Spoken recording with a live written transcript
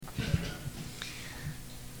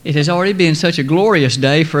It has already been such a glorious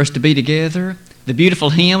day for us to be together. The beautiful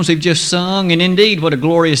hymns we've just sung, and indeed what a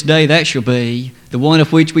glorious day that shall be, the one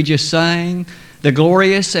of which we just sang, the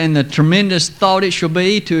glorious and the tremendous thought it shall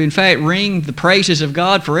be to in fact ring the praises of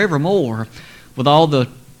God forevermore with all the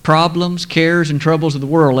problems, cares, and troubles of the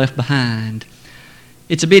world left behind.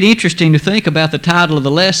 It's a bit interesting to think about the title of the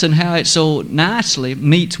lesson, how it so nicely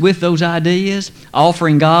meets with those ideas,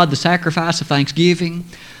 offering God the sacrifice of thanksgiving.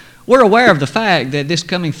 We're aware of the fact that this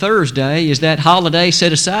coming Thursday is that holiday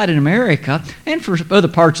set aside in America, and for other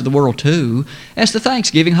parts of the world too, as the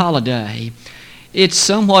Thanksgiving holiday. It's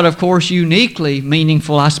somewhat, of course, uniquely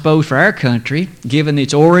meaningful, I suppose, for our country, given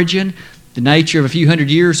its origin, the nature of a few hundred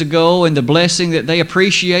years ago, and the blessing that they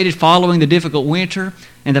appreciated following the difficult winter,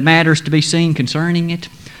 and the matters to be seen concerning it.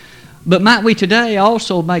 But might we today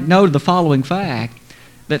also make note of the following fact,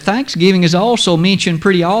 that Thanksgiving is also mentioned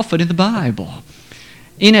pretty often in the Bible.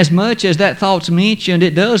 Inasmuch as that thought's mentioned,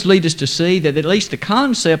 it does lead us to see that at least the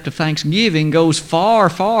concept of Thanksgiving goes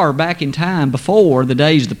far, far back in time before the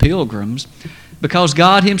days of the Pilgrims, because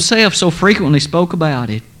God Himself so frequently spoke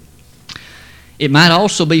about it. It might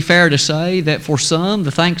also be fair to say that for some,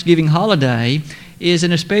 the Thanksgiving holiday is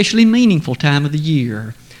an especially meaningful time of the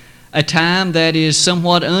year, a time that is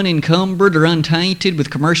somewhat unencumbered or untainted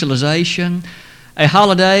with commercialization, a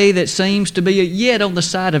holiday that seems to be yet on the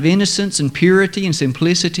side of innocence and purity and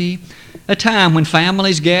simplicity, a time when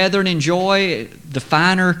families gather and enjoy the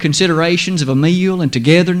finer considerations of a meal and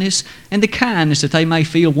togetherness and the kindness that they may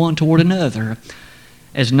feel one toward another.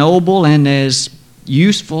 As noble and as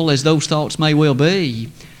useful as those thoughts may well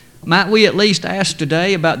be, might we at least ask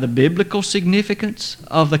today about the biblical significance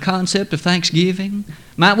of the concept of Thanksgiving?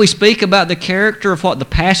 Might we speak about the character of what the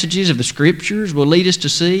passages of the Scriptures will lead us to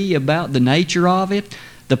see about the nature of it,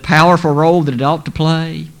 the powerful role that it ought to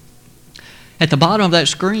play? At the bottom of that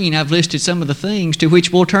screen, I've listed some of the things to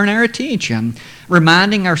which we'll turn our attention,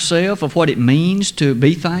 reminding ourselves of what it means to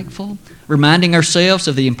be thankful, reminding ourselves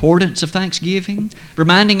of the importance of Thanksgiving,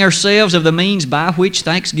 reminding ourselves of the means by which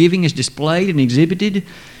Thanksgiving is displayed and exhibited.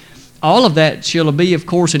 All of that shall be, of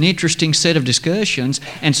course, an interesting set of discussions,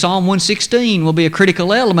 and Psalm 116 will be a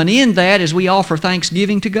critical element in that as we offer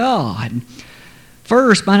thanksgiving to God.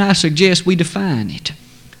 First, might I suggest we define it.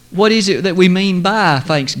 What is it that we mean by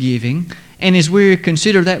thanksgiving? And as we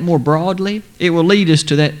consider that more broadly, it will lead us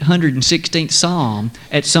to that 116th Psalm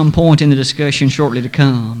at some point in the discussion shortly to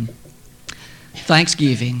come.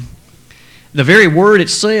 Thanksgiving. The very word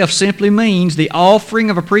itself simply means the offering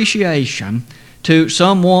of appreciation to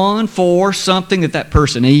someone for something that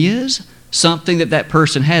person is, something that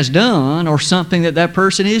person has done, or something that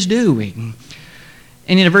person is doing.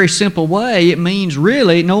 And in a very simple way, it means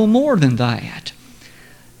really no more than that.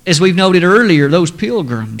 As we've noted earlier, those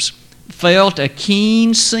pilgrims felt a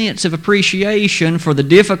keen sense of appreciation for the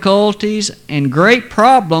difficulties and great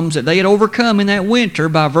problems that they had overcome in that winter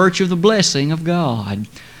by virtue of the blessing of God.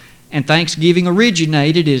 And Thanksgiving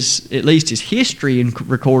originated, at least as history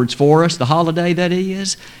records for us, the holiday that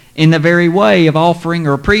is, in the very way of offering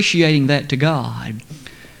or appreciating that to God.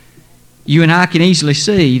 You and I can easily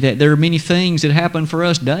see that there are many things that happen for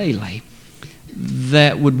us daily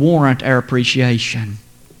that would warrant our appreciation.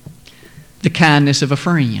 The kindness of a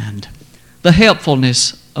friend, the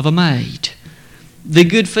helpfulness of a mate, the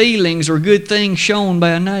good feelings or good things shown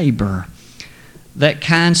by a neighbor, that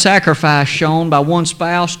kind sacrifice shown by one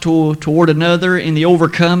spouse toward another in the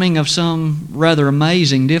overcoming of some rather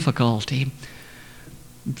amazing difficulty.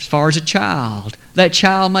 As far as a child, that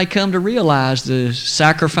child may come to realize the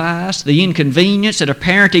sacrifice, the inconvenience that a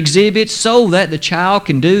parent exhibits so that the child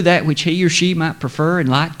can do that which he or she might prefer and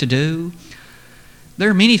like to do. There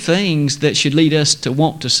are many things that should lead us to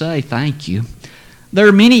want to say thank you. There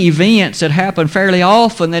are many events that happen fairly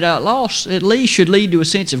often that at least should lead to a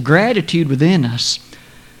sense of gratitude within us.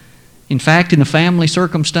 In fact, in the family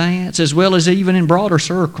circumstance, as well as even in broader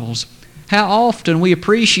circles, how often we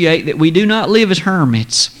appreciate that we do not live as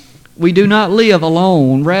hermits. We do not live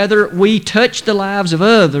alone. Rather, we touch the lives of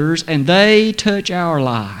others and they touch our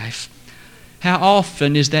life. How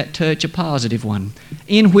often is that touch a positive one,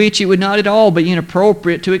 in which it would not at all be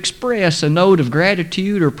inappropriate to express a note of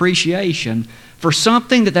gratitude or appreciation for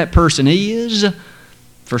something that person is,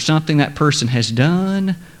 for something that person has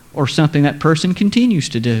done, or something that person continues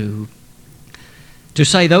to do. To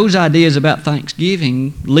say those ideas about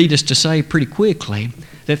Thanksgiving lead us to say pretty quickly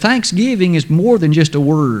that Thanksgiving is more than just a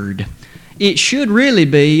word. It should really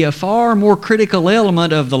be a far more critical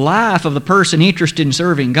element of the life of the person interested in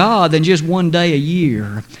serving God than just one day a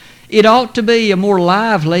year. It ought to be a more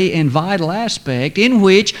lively and vital aspect in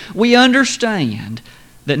which we understand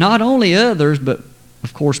that not only others, but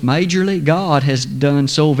Of course, majorly, God has done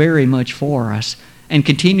so very much for us and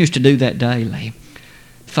continues to do that daily.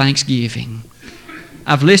 Thanksgiving.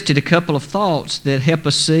 I've listed a couple of thoughts that help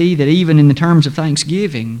us see that even in the terms of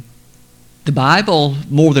thanksgiving, the Bible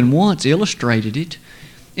more than once illustrated it.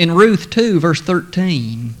 In Ruth 2, verse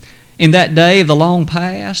 13, in that day of the long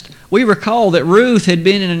past, we recall that Ruth had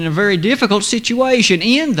been in a very difficult situation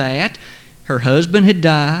in that her husband had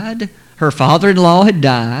died, her father-in-law had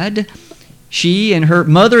died, she and her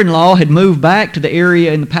mother-in-law had moved back to the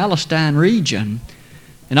area in the Palestine region,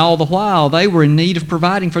 and all the while they were in need of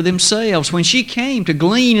providing for themselves. When she came to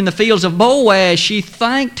glean in the fields of Boaz, she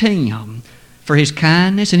thanked him for his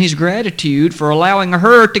kindness and his gratitude for allowing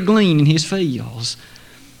her to glean in his fields.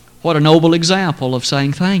 What a noble example of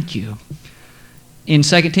saying thank you. In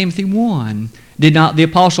 2 Timothy 1, did not the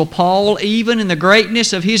Apostle Paul, even in the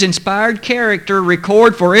greatness of his inspired character,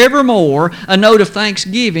 record forevermore a note of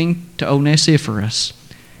thanksgiving to Onesiphorus?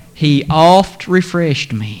 He oft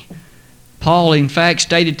refreshed me. Paul, in fact,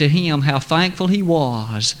 stated to him how thankful he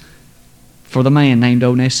was for the man named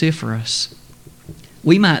Onesiphorus.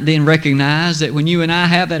 We might then recognize that when you and I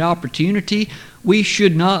have that opportunity, we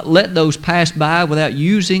should not let those pass by without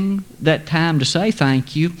using that time to say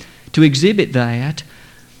thank you, to exhibit that.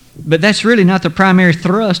 But that's really not the primary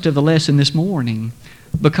thrust of the lesson this morning,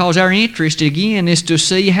 because our interest, again, is to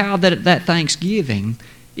see how that thanksgiving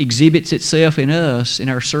exhibits itself in us in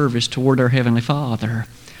our service toward our Heavenly Father.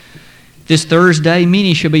 This Thursday,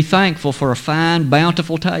 many shall be thankful for a fine,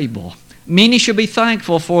 bountiful table. Many shall be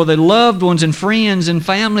thankful for the loved ones and friends and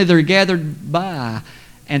family that are gathered by.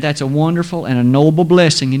 And that's a wonderful and a noble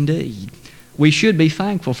blessing indeed. We should be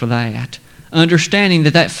thankful for that, understanding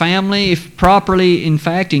that that family, if properly, in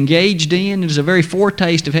fact, engaged in, is a very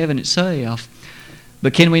foretaste of heaven itself.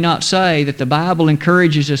 But can we not say that the Bible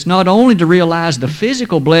encourages us not only to realize the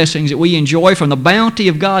physical blessings that we enjoy from the bounty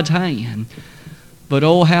of God's hand, but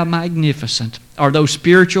oh, how magnificent are those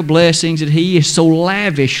spiritual blessings that He has so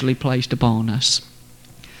lavishly placed upon us.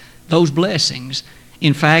 Those blessings,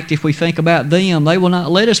 in fact, if we think about them, they will not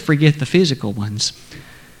let us forget the physical ones.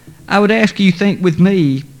 I would ask you to think with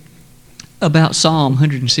me about Psalm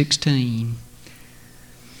 116.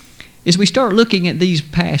 As we start looking at these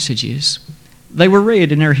passages, they were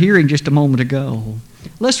read in our hearing just a moment ago.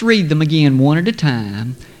 Let's read them again one at a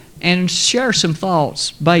time and share some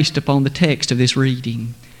thoughts based upon the text of this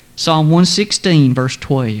reading. Psalm 116, verse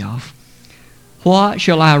 12. What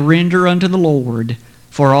shall I render unto the Lord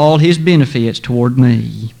for all His benefits toward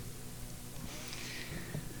me?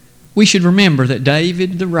 We should remember that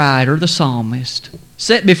David, the writer, the psalmist,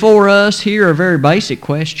 set before us here a very basic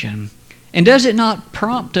question. And does it not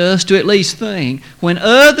prompt us to at least think, when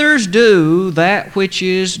others do that which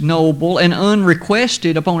is noble and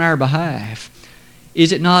unrequested upon our behalf,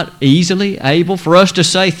 is it not easily able for us to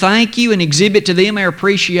say thank you and exhibit to them our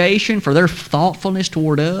appreciation for their thoughtfulness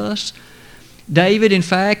toward us? David, in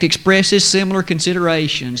fact, expresses similar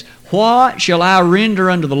considerations. What shall I render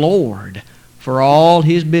unto the Lord for all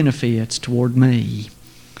His benefits toward me?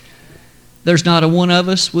 There's not a one of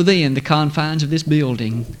us within the confines of this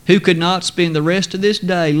building who could not spend the rest of this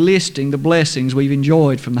day listing the blessings we've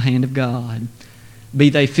enjoyed from the hand of God. Be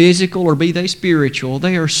they physical or be they spiritual,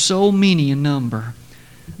 they are so many in number.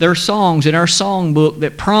 There are songs in our songbook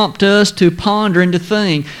that prompt us to ponder and to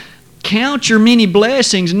think. Count your many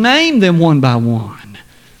blessings, name them one by one.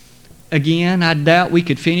 Again, I doubt we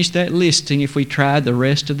could finish that listing if we tried the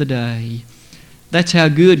rest of the day. That's how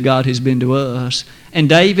good God has been to us. And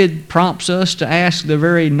David prompts us to ask the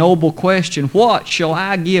very noble question, what shall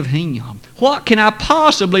I give Him? What can I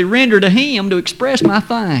possibly render to Him to express my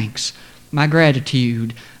thanks, my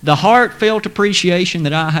gratitude, the heartfelt appreciation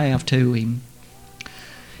that I have to Him?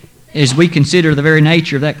 As we consider the very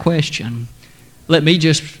nature of that question, let me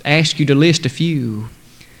just ask you to list a few.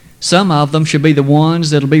 Some of them should be the ones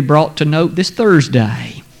that will be brought to note this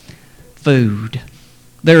Thursday. Food.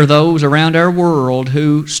 There are those around our world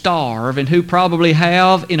who starve and who probably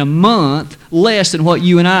have in a month less than what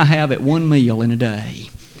you and I have at one meal in a day.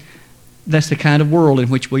 That's the kind of world in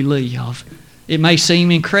which we live. It may seem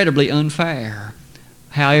incredibly unfair.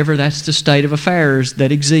 However, that's the state of affairs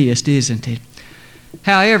that exist, isn't it?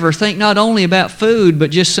 However, think not only about food,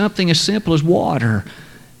 but just something as simple as water.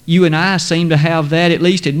 You and I seem to have that, at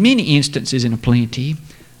least in many instances, in a plenty,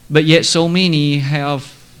 but yet so many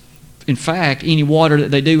have, in fact, any water that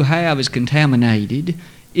they do have is contaminated.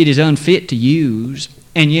 It is unfit to use,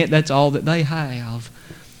 and yet that's all that they have.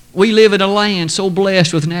 We live in a land so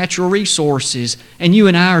blessed with natural resources, and you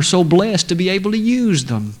and I are so blessed to be able to use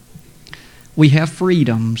them. We have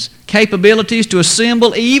freedoms, capabilities to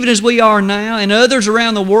assemble even as we are now, and others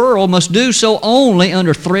around the world must do so only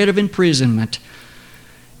under threat of imprisonment.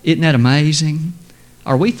 Isn't that amazing?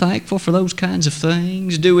 Are we thankful for those kinds of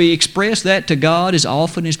things? Do we express that to God as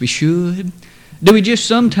often as we should? Do we just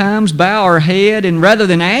sometimes bow our head and rather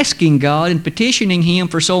than asking God and petitioning Him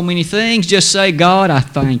for so many things, just say, God, I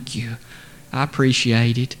thank you. I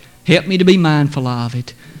appreciate it. Help me to be mindful of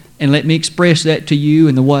it. And let me express that to you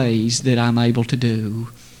in the ways that I'm able to do.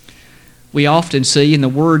 We often see in the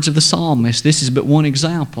words of the psalmist, this is but one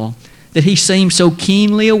example, that he seemed so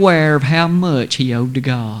keenly aware of how much he owed to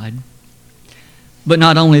God. But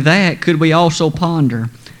not only that, could we also ponder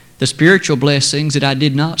the spiritual blessings that I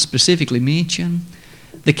did not specifically mention,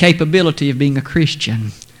 the capability of being a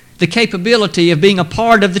Christian, the capability of being a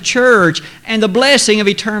part of the church, and the blessing of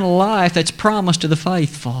eternal life that's promised to the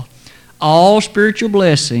faithful. All spiritual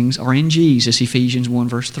blessings are in Jesus, Ephesians 1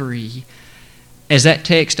 verse 3. As that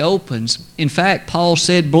text opens, in fact, Paul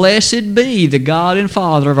said, Blessed be the God and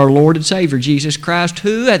Father of our Lord and Savior, Jesus Christ,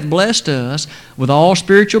 who hath blessed us with all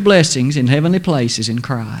spiritual blessings in heavenly places in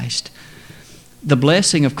Christ. The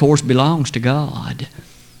blessing, of course, belongs to God.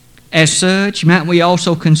 As such, might we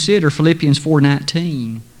also consider Philippians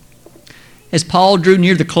 4:19. As Paul drew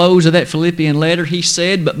near the close of that Philippian letter, he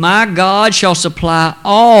said, But my God shall supply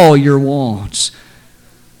all your wants.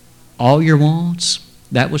 All your wants?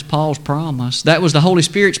 That was Paul's promise. That was the Holy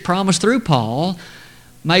Spirit's promise through Paul.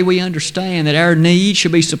 May we understand that our needs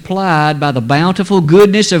shall be supplied by the bountiful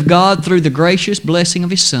goodness of God through the gracious blessing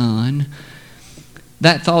of His Son.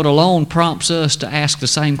 That thought alone prompts us to ask the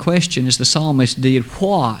same question as the psalmist did,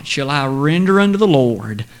 What shall I render unto the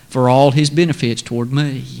Lord for all His benefits toward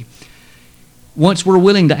me? Once we're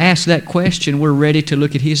willing to ask that question, we're ready to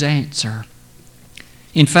look at His answer.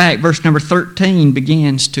 In fact, verse number 13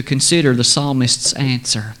 begins to consider the psalmist's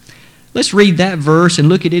answer. Let's read that verse and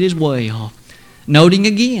look at it as well. Noting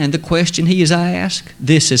again the question he is asked,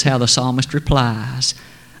 this is how the psalmist replies.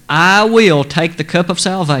 I will take the cup of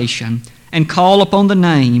salvation and call upon the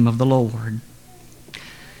name of the Lord.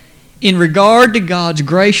 In regard to God's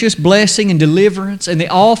gracious blessing and deliverance and the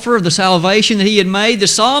offer of the salvation that He had made, the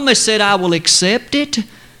psalmist said, I will accept it.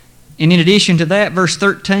 And in addition to that, verse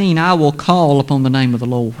 13, I will call upon the name of the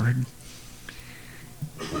Lord.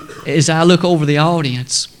 As I look over the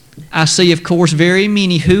audience, I see, of course, very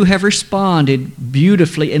many who have responded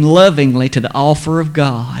beautifully and lovingly to the offer of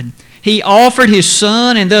God. He offered His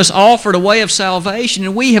Son and thus offered a way of salvation,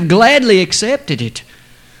 and we have gladly accepted it.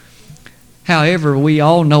 However, we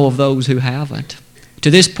all know of those who haven't. To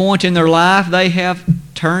this point in their life, they have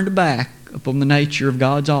turned back upon the nature of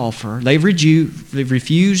God's offer. They've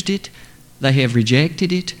refused it. They have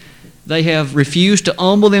rejected it. They have refused to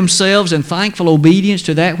humble themselves in thankful obedience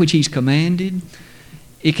to that which He's commanded.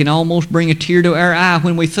 It can almost bring a tear to our eye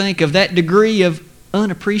when we think of that degree of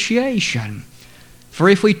unappreciation. For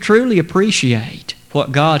if we truly appreciate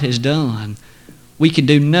what God has done, we can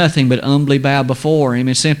do nothing but humbly bow before Him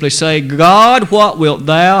and simply say, God, what wilt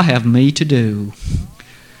Thou have me to do?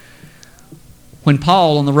 When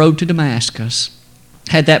Paul, on the road to Damascus,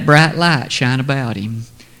 had that bright light shine about him,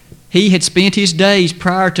 he had spent his days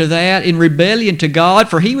prior to that in rebellion to God,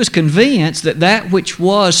 for he was convinced that that which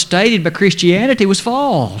was stated by Christianity was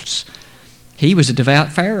false. He was a devout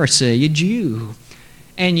Pharisee, a Jew.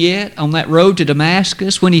 And yet, on that road to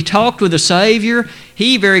Damascus, when he talked with the Savior,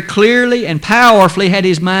 he very clearly and powerfully had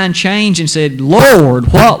his mind changed and said,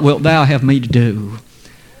 Lord, what wilt Thou have me to do?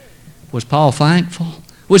 Was Paul thankful?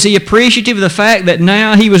 Was he appreciative of the fact that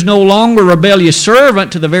now he was no longer a rebellious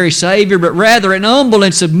servant to the very Savior, but rather an humble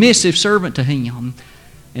and submissive servant to Him?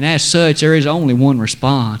 And as such, there is only one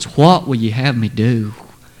response. What will you have me do?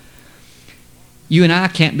 You and I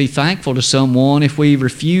can't be thankful to someone if we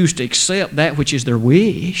refuse to accept that which is their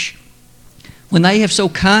wish. When they have so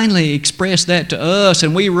kindly expressed that to us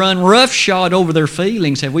and we run roughshod over their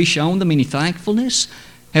feelings, have we shown them any thankfulness?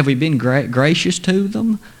 Have we been gracious to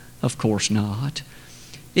them? Of course not.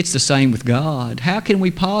 It's the same with God. How can we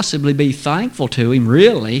possibly be thankful to Him,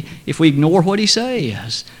 really, if we ignore what He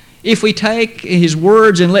says? If we take His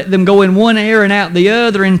words and let them go in one ear and out the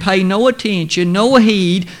other and pay no attention, no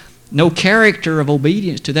heed, no character of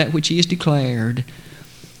obedience to that which He has declared.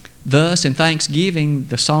 Thus, in thanksgiving,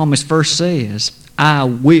 the psalmist first says, I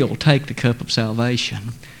will take the cup of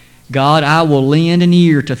salvation. God, I will lend an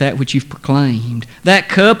ear to that which You've proclaimed. That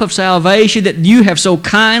cup of salvation that You have so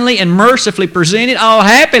kindly and mercifully presented, I'll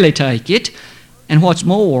happily take it. And what's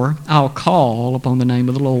more, I'll call upon the name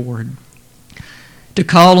of the Lord. To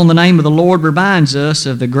call on the name of the Lord reminds us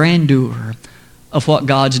of the grandeur of what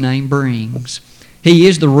God's name brings. He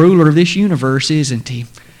is the ruler of this universe, isn't He?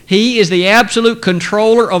 He is the absolute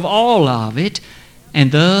controller of all of it.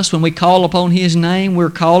 And thus, when we call upon His name, we're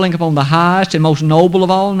calling upon the highest and most noble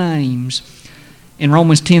of all names. In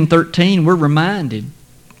Romans 10:13, we're reminded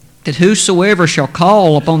that whosoever shall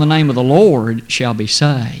call upon the name of the Lord shall be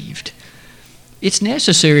saved. It's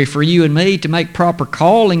necessary for you and me to make proper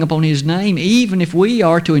calling upon His name, even if we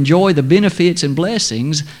are to enjoy the benefits and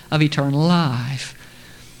blessings of eternal life.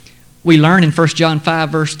 We learn in 1 John 5,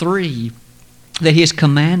 verse 3, that His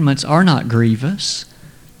commandments are not grievous.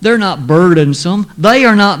 They're not burdensome. They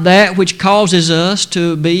are not that which causes us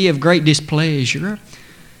to be of great displeasure.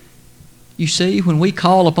 You see, when we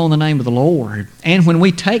call upon the name of the Lord, and when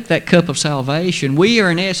we take that cup of salvation, we are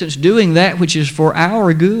in essence doing that which is for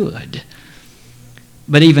our good.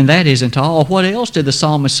 But even that isn't all. What else did the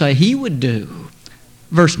psalmist say He would do?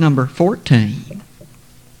 Verse number 14.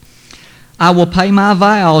 I will pay my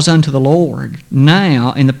vows unto the Lord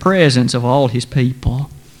now in the presence of all His people.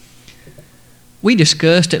 We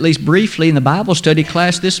discussed, at least briefly in the Bible study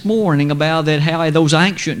class this morning, about that how in those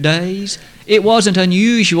ancient days it wasn't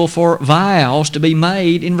unusual for vows to be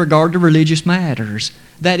made in regard to religious matters.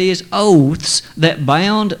 That is, oaths that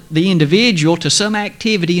bound the individual to some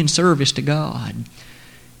activity in service to God.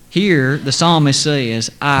 Here the psalmist says,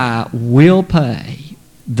 I will pay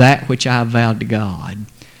that which I have vowed to God.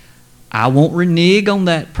 I won't renege on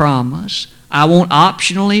that promise. I won't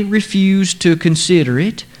optionally refuse to consider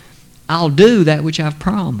it. I'll do that which I've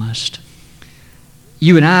promised.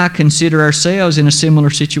 You and I consider ourselves in a similar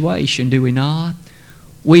situation, do we not?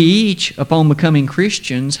 We each, upon becoming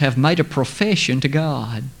Christians, have made a profession to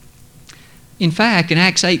God. In fact, in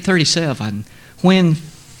Acts 8:37, when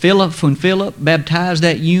Philip baptized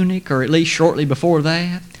that eunuch, or at least shortly before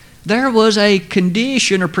that, there was a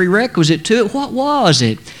condition or prerequisite to it. What was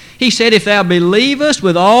it? He said, if thou believest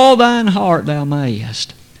with all thine heart, thou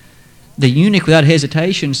mayest. The eunuch, without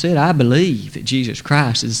hesitation, said, I believe that Jesus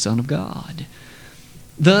Christ is the Son of God.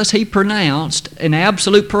 Thus he pronounced an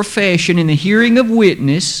absolute profession in the hearing of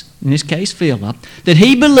witness, in this case Philip, that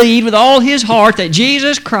he believed with all his heart that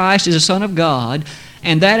Jesus Christ is the Son of God,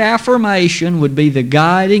 and that affirmation would be the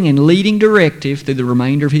guiding and leading directive through the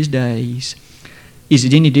remainder of his days. Is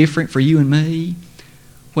it any different for you and me?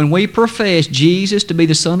 When we profess Jesus to be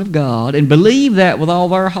the Son of God and believe that with all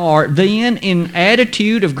of our heart, then in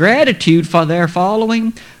attitude of gratitude for their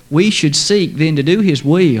following, we should seek then to do His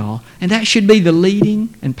will, and that should be the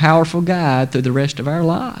leading and powerful guide through the rest of our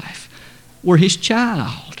life. We're His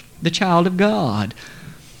child, the child of God.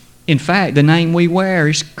 In fact, the name we wear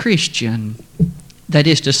is Christian. That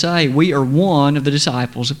is to say, we are one of the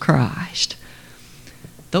disciples of Christ.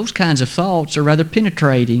 Those kinds of thoughts are rather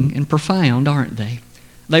penetrating and profound, aren't they?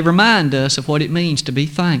 They remind us of what it means to be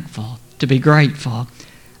thankful, to be grateful.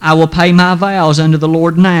 I will pay my vows unto the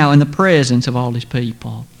Lord now in the presence of all His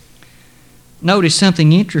people. Notice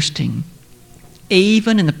something interesting.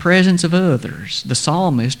 Even in the presence of others, the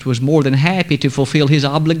psalmist was more than happy to fulfill his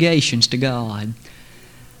obligations to God.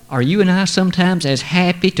 Are you and I sometimes as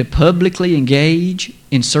happy to publicly engage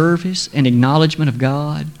in service and acknowledgement of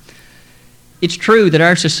God? It's true that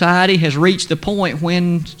our society has reached the point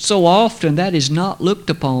when so often that is not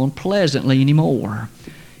looked upon pleasantly anymore.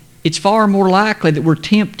 It's far more likely that we're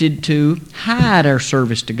tempted to hide our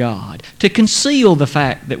service to God, to conceal the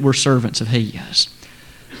fact that we're servants of His.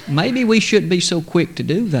 Maybe we shouldn't be so quick to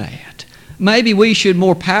do that. Maybe we should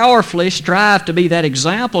more powerfully strive to be that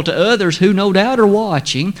example to others who no doubt are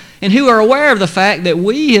watching and who are aware of the fact that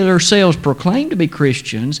we ourselves proclaim to be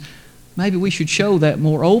Christians. Maybe we should show that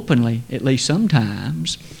more openly, at least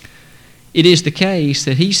sometimes. It is the case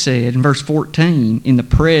that he said in verse 14, in the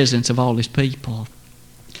presence of all His people.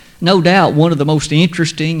 No doubt one of the most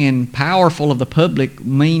interesting and powerful of the public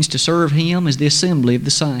means to serve Him is the assembly of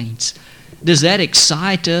the saints. Does that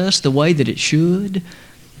excite us the way that it should?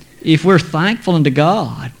 If we're thankful unto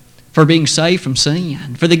God for being saved from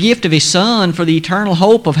sin, for the gift of His Son, for the eternal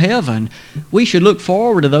hope of heaven, we should look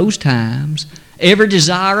forward to those times, ever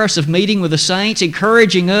desirous of meeting with the saints,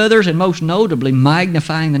 encouraging others, and most notably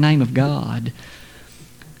magnifying the name of God.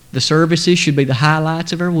 The services should be the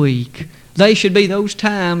highlights of our week. They should be those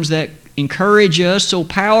times that encourage us so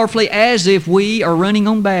powerfully as if we are running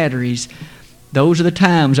on batteries. Those are the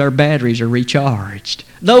times our batteries are recharged.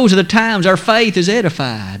 Those are the times our faith is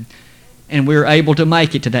edified, and we're able to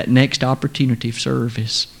make it to that next opportunity of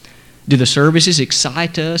service. Do the services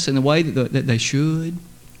excite us in the way that they should?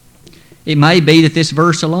 It may be that this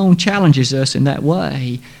verse alone challenges us in that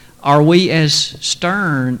way. Are we as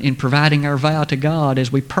stern in providing our vow to God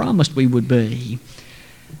as we promised we would be?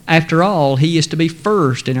 After all, He is to be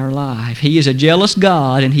first in our life. He is a jealous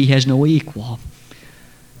God, and He has no equal.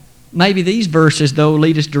 Maybe these verses, though,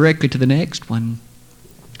 lead us directly to the next one.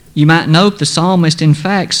 You might note the psalmist, in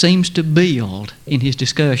fact, seems to build in his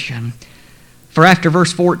discussion. For after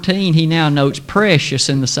verse 14, he now notes, precious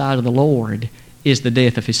in the sight of the Lord is the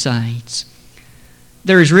death of his saints.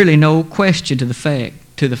 There is really no question to the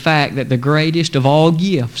fact that the greatest of all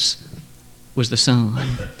gifts was the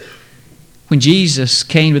Son. When Jesus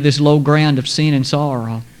came to this low ground of sin and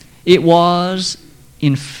sorrow, it was,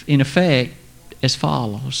 in effect, as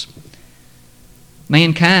follows.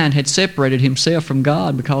 Mankind had separated himself from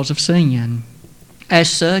God because of sin. As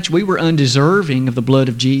such, we were undeserving of the blood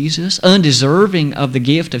of Jesus, undeserving of the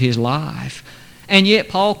gift of his life. And yet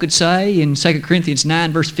Paul could say in 2 Corinthians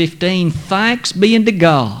 9, verse 15, thanks be unto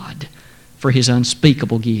God for his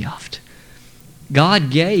unspeakable gift.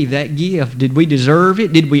 God gave that gift. Did we deserve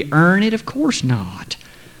it? Did we earn it? Of course not.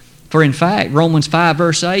 For in fact, Romans 5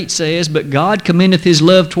 verse 8 says, but God commendeth his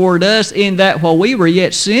love toward us in that while we were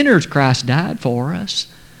yet sinners, Christ died for us.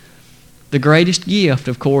 The greatest gift,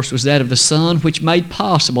 of course, was that of the Son, which made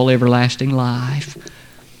possible everlasting life.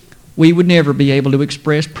 We would never be able to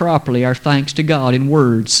express properly our thanks to God in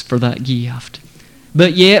words for that gift.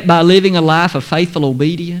 But yet, by living a life of faithful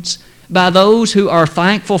obedience, by those who are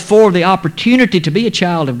thankful for the opportunity to be a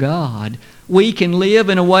child of God, we can live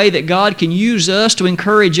in a way that God can use us to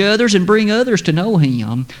encourage others and bring others to know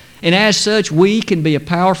Him. And as such, we can be a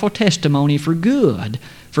powerful testimony for good,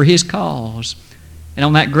 for His cause. And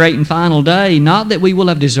on that great and final day, not that we will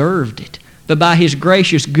have deserved it, but by His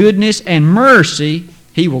gracious goodness and mercy,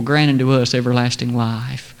 He will grant unto us everlasting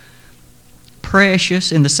life.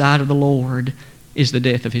 Precious in the sight of the Lord is the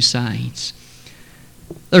death of His saints.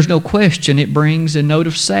 There's no question it brings a note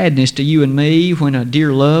of sadness to you and me when a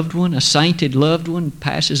dear loved one, a sainted loved one,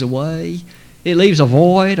 passes away. It leaves a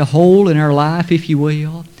void, a hole in our life, if you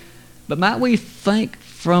will. But might we think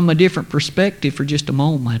from a different perspective for just a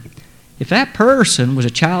moment? If that person was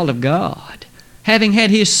a child of God, having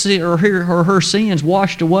had his or her sins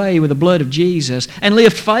washed away with the blood of Jesus and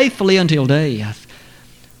lived faithfully until death,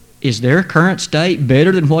 is their current state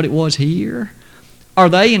better than what it was here? Are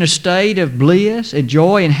they in a state of bliss and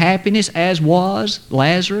joy and happiness as was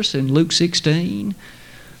Lazarus in Luke 16?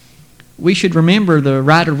 We should remember the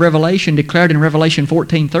writer of Revelation declared in Revelation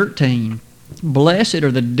 14:13, blessed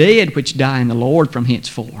are the dead which die in the Lord from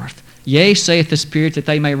henceforth. Yea, saith the Spirit, that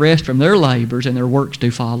they may rest from their labors, and their works do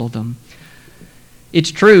follow them. It's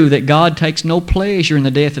true that God takes no pleasure in the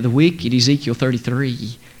death of the wicked, Ezekiel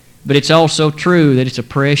 33. But it's also true that it's a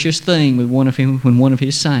precious thing when one of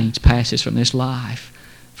His saints passes from this life.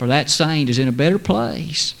 For that saint is in a better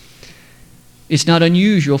place. It's not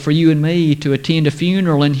unusual for you and me to attend a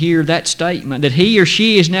funeral and hear that statement, that he or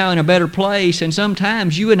she is now in a better place, and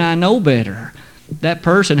sometimes you and I know better. That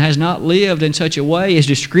person has not lived in such a way as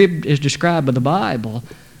described by the Bible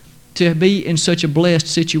to be in such a blessed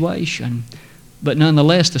situation. But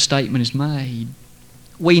nonetheless, the statement is made.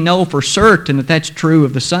 We know for certain that that's true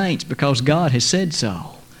of the saints because God has said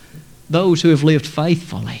so. Those who have lived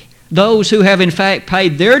faithfully, those who have in fact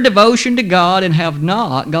paid their devotion to God and have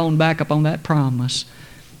not gone back upon that promise.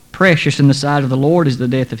 Precious in the sight of the Lord is the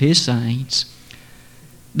death of His saints.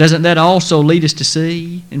 Doesn't that also lead us to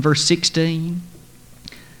see in verse 16?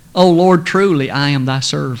 O Lord, truly I am Thy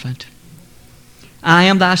servant. I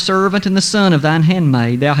am Thy servant and the son of Thine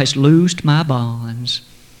handmaid. Thou hast loosed my bonds.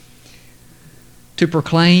 To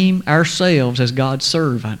proclaim ourselves as God's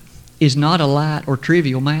servant is not a light or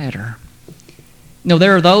trivial matter. No,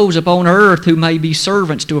 there are those upon earth who may be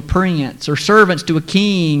servants to a prince or servants to a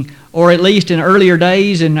king, or at least in earlier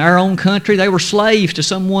days in our own country, they were slaves to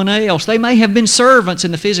someone else. They may have been servants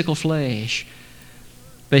in the physical flesh.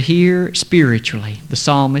 But here, spiritually, the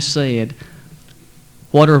psalmist said,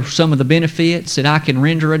 what are some of the benefits that I can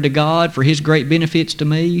render unto God for His great benefits to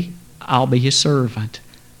me? I'll be His servant.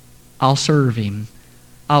 I'll serve Him.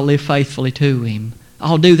 I'll live faithfully to Him.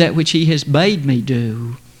 I'll do that which He has bade me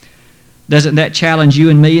do. Doesn't that challenge you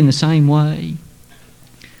and me in the same way?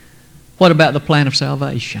 What about the plan of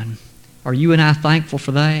salvation? Are you and I thankful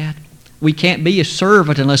for that? We can't be a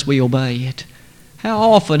servant unless we obey it. How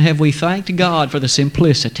often have we thanked God for the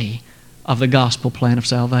simplicity of the gospel plan of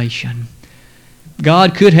salvation?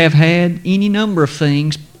 God could have had any number of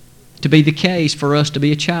things to be the case for us to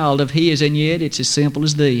be a child of His, and yet it's as simple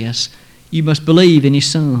as this. You must believe in His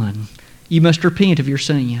Son. You must repent of your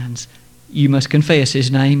sins. You must confess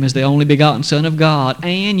His name as the only begotten Son of God,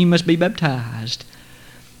 and you must be baptized.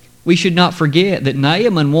 We should not forget that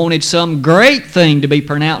Naaman wanted some great thing to be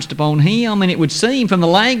pronounced upon him, and it would seem from the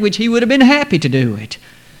language he would have been happy to do it.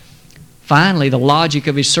 Finally, the logic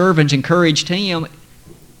of his servants encouraged him,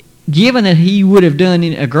 given that he would have done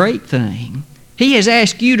a great thing, He has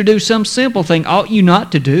asked you to do some simple thing. Ought you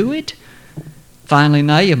not to do it? Finally,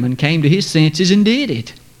 Naaman came to his senses and did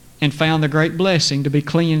it, and found the great blessing to be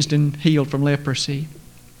cleansed and healed from leprosy.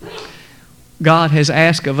 God has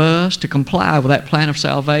asked of us to comply with that plan of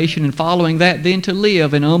salvation, and following that then to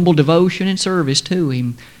live in humble devotion and service to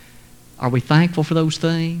Him. Are we thankful for those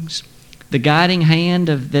things? The guiding hand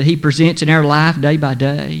that He presents in our life day by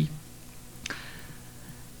day.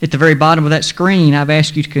 At the very bottom of that screen, I've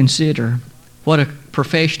asked you to consider what a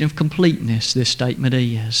profession of completeness this statement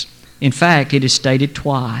is. In fact, it is stated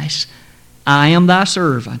twice. I am thy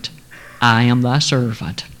servant. I am thy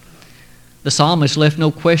servant. The psalmist left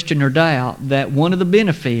no question or doubt that one of the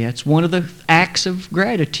benefits, one of the acts of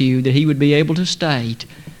gratitude that he would be able to state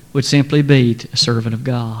would simply be a servant of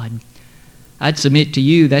God. I'd submit to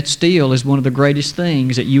you that still is one of the greatest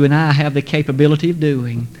things that you and I have the capability of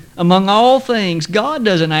doing. Among all things, God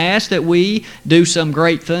doesn't ask that we do some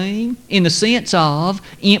great thing in the sense of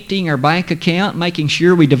emptying our bank account, making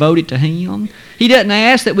sure we devote it to Him. He doesn't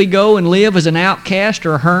ask that we go and live as an outcast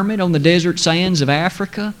or a hermit on the desert sands of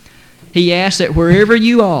Africa. He asks that wherever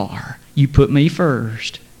you are, you put me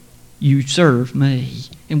first. You serve me.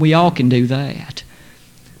 And we all can do that.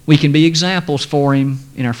 We can be examples for Him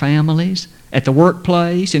in our families, at the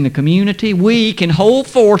workplace, in the community. We can hold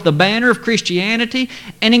forth the banner of Christianity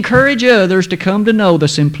and encourage others to come to know the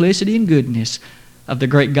simplicity and goodness of the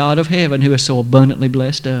great God of heaven who has so abundantly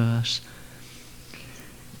blessed us.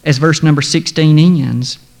 As verse number 16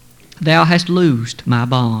 ends, Thou hast loosed my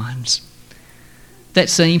bonds. That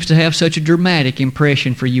seems to have such a dramatic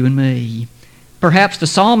impression for you and me. Perhaps the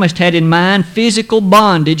psalmist had in mind physical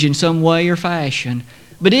bondage in some way or fashion.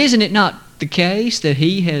 But isn't it not the case that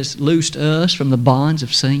He has loosed us from the bonds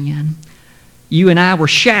of sin? You and I were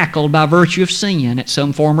shackled by virtue of sin at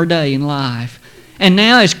some former day in life. And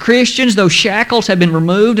now as Christians, those shackles have been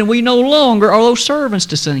removed and we no longer are those servants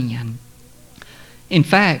to sin. In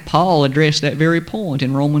fact, Paul addressed that very point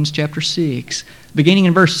in Romans chapter 6. Beginning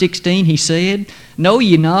in verse 16, he said, Know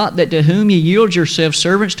ye not that to whom ye yield yourselves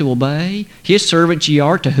servants to obey, His servants ye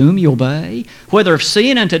are to whom ye obey, whether of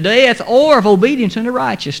sin unto death or of obedience unto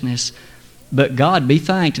righteousness? But God be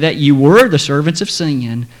thanked that ye were the servants of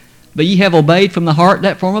sin, but ye have obeyed from the heart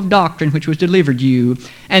that form of doctrine which was delivered you,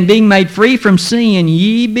 and being made free from sin,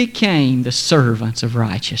 ye became the servants of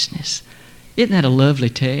righteousness. Isn't that a lovely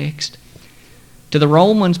text? To the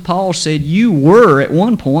Romans, Paul said, You were at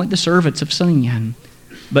one point the servants of sin,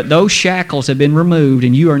 but those shackles have been removed,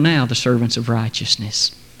 and you are now the servants of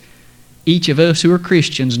righteousness. Each of us who are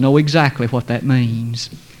Christians know exactly what that means.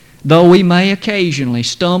 Though we may occasionally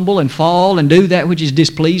stumble and fall and do that which is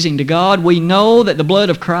displeasing to God, we know that the blood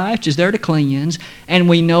of Christ is there to cleanse, and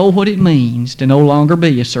we know what it means to no longer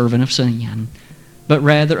be a servant of sin, but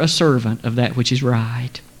rather a servant of that which is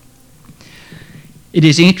right. It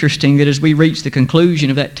is interesting that as we reach the conclusion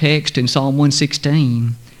of that text in Psalm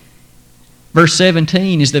 116, verse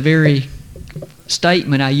 17 is the very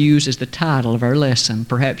statement I use as the title of our lesson.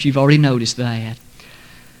 Perhaps you've already noticed that.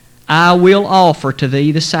 I will offer to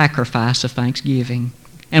thee the sacrifice of thanksgiving,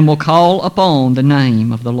 and will call upon the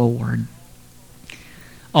name of the Lord.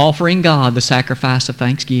 Offering God the sacrifice of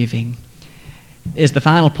thanksgiving is the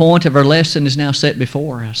final point of our lesson is now set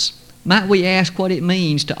before us. Might we ask what it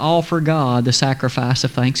means to offer God the sacrifice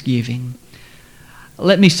of thanksgiving?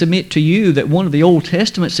 Let me submit to you that one of the Old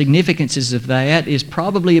Testament significances of that is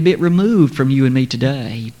probably a bit removed from you and me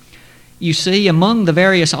today. You see, among the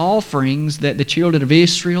various offerings that the children of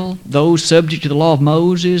Israel, those subject to the law of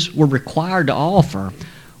Moses, were required to offer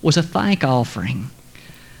was a thank offering.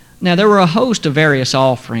 Now, there were a host of various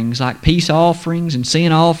offerings, like peace offerings and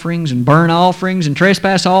sin offerings and burnt offerings and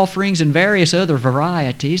trespass offerings and various other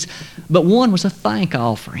varieties, but one was a thank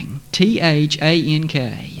offering,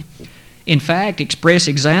 T-H-A-N-K. In fact, express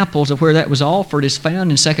examples of where that was offered is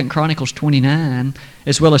found in 2 Chronicles 29,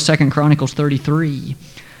 as well as 2 Chronicles 33.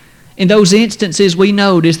 In those instances, we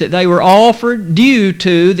notice that they were offered due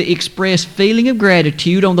to the expressed feeling of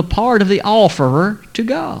gratitude on the part of the offerer to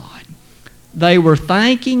God. They were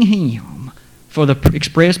thanking Him for the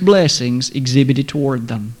expressed blessings exhibited toward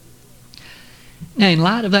them. Now, in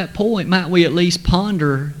light of that point, might we at least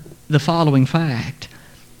ponder the following fact.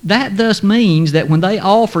 That thus means that when they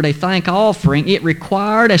offered a thank offering, it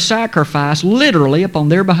required a sacrifice literally upon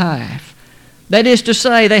their behalf. That is to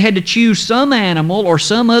say, they had to choose some animal or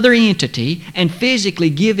some other entity and physically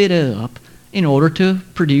give it up in order to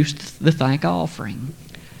produce the thank offering.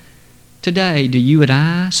 Today, do you and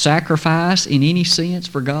I sacrifice in any sense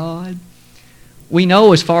for God? We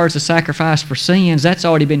know as far as the sacrifice for sins, that's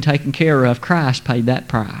already been taken care of. Christ paid that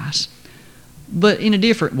price. But in a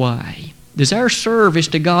different way, Does our service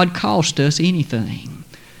to God cost us anything?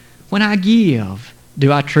 When I give,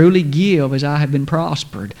 do I truly give as I have been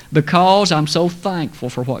prospered because I'm so thankful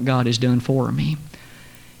for what God has done for me?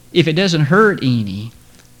 If it doesn't hurt any,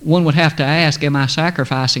 one would have to ask, am I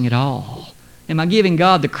sacrificing it all? Am I giving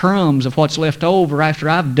God the crumbs of what's left over after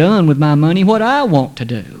I've done with my money what I want to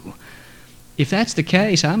do? If that's the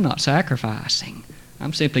case, I'm not sacrificing.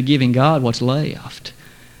 I'm simply giving God what's left.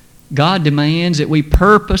 God demands that we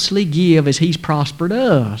purposely give as He's prospered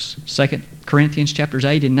us. 2 Corinthians chapters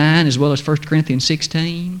 8 and 9 as well as 1 Corinthians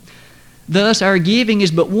 16. Thus, our giving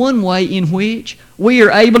is but one way in which we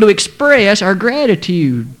are able to express our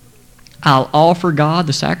gratitude. I'll offer God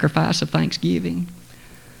the sacrifice of thanksgiving.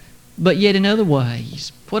 But yet in other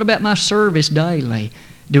ways, what about my service daily?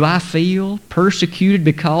 Do I feel persecuted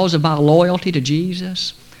because of my loyalty to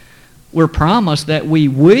Jesus? We're promised that we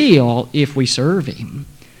will if we serve Him.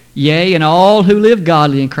 Yea, and all who live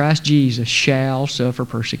godly in Christ Jesus shall suffer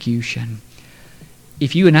persecution.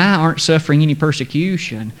 If you and I aren't suffering any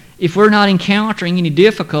persecution, if we're not encountering any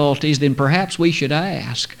difficulties, then perhaps we should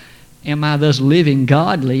ask, am I thus living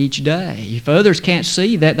godly each day? If others can't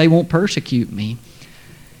see that, they won't persecute me.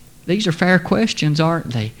 These are fair questions,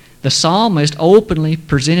 aren't they? The psalmist openly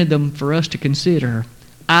presented them for us to consider.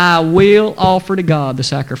 I will offer to God the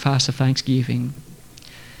sacrifice of thanksgiving.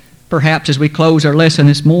 Perhaps as we close our lesson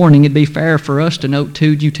this morning, it'd be fair for us to note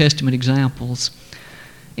two New Testament examples.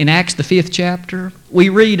 In Acts, the 5th chapter, we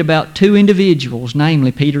read about two individuals,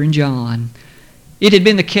 namely Peter and John. It had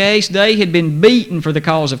been the case they had been beaten for the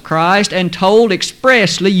cause of Christ and told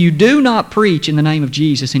expressly, you do not preach in the name of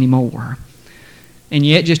Jesus anymore. And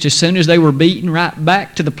yet, just as soon as they were beaten right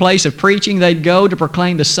back to the place of preaching, they'd go to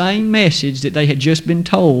proclaim the same message that they had just been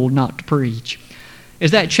told not to preach. As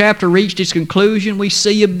that chapter reached its conclusion, we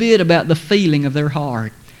see a bit about the feeling of their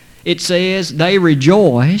heart. It says they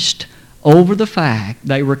rejoiced over the fact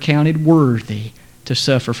they were counted worthy to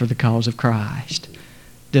suffer for the cause of Christ.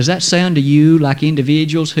 Does that sound to you like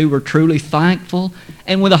individuals who were truly thankful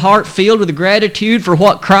and with a heart filled with gratitude for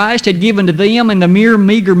what Christ had given to them and the mere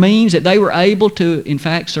meager means that they were able to, in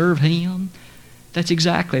fact, serve Him? That's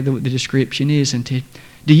exactly the description, isn't it?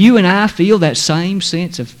 Do you and I feel that same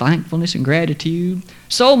sense of thankfulness and gratitude?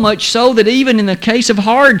 So much so that even in the case of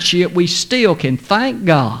hardship, we still can thank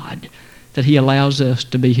God that He allows us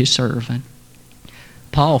to be His servant.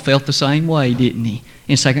 Paul felt the same way, didn't he?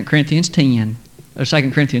 In 2 Corinthians 12,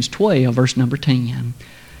 verse number 10.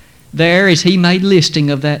 There, as he made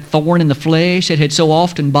listing of that thorn in the flesh that had so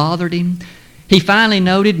often bothered him, he finally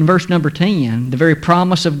noted in verse number 10 the very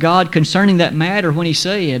promise of God concerning that matter when he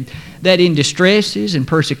said that in distresses and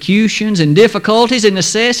persecutions and difficulties and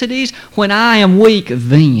necessities, when I am weak,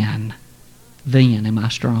 then am I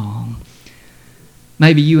strong.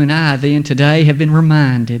 Maybe you and I then today have been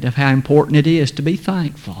reminded of how important it is to be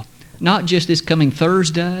thankful. Not just this coming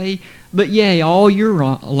Thursday, but yea, all year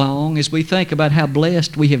long as we think about how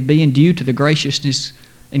blessed we have been due to the graciousness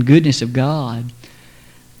and goodness of God.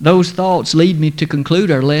 Those thoughts lead me to conclude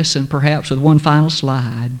our lesson perhaps with one final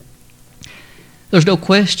slide. There's no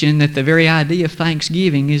question that the very idea of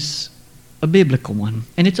thanksgiving is a biblical one,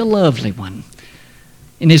 and it's a lovely one.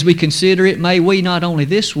 And as we consider it, may we not only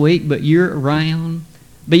this week, but year-round,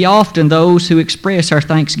 be often those who express our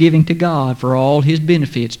thanksgiving to God for all His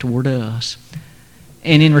benefits toward us.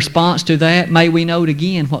 And in response to that, may we note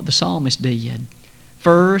again what the psalmist did.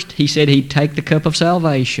 First, he said he'd take the cup of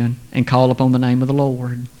salvation and call upon the name of the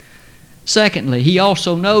Lord. Secondly, he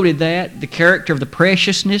also noted that the character of the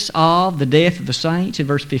preciousness of the death of the saints in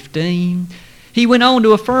verse 15. He went on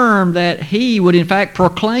to affirm that he would in fact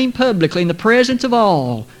proclaim publicly in the presence of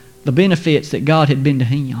all the benefits that God had been to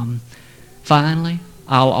him. Finally,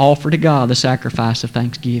 I'll offer to God the sacrifice of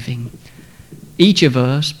thanksgiving. Each of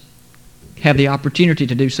us have the opportunity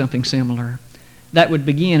to do something similar. That would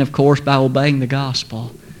begin, of course, by obeying the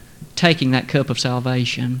gospel, taking that cup of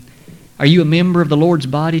salvation. Are you a member of the Lord's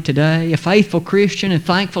body today, a faithful Christian and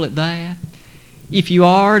thankful at that? If you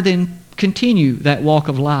are, then continue that walk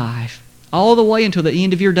of life all the way until the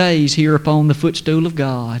end of your days here upon the footstool of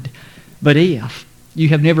God. But if you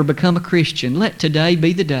have never become a Christian, let today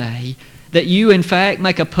be the day that you, in fact,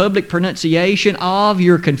 make a public pronunciation of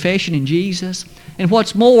your confession in Jesus, and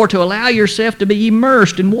what's more, to allow yourself to be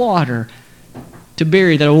immersed in water to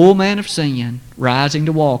bury that old man of sin, rising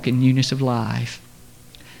to walk in newness of life.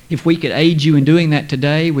 If we could aid you in doing that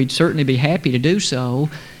today, we'd certainly be happy to do so.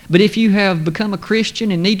 But if you have become a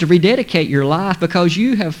Christian and need to rededicate your life because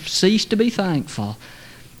you have ceased to be thankful,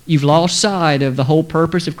 you've lost sight of the whole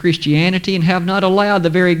purpose of Christianity and have not allowed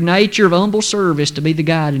the very nature of humble service to be the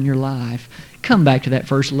guide in your life, come back to that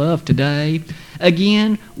first love today.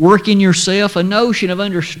 again, work in yourself a notion of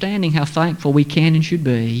understanding how thankful we can and should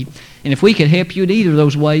be. And if we could help you in either of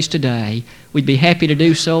those ways today, we'd be happy to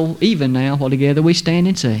do so even now while together we stand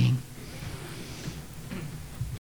and sing.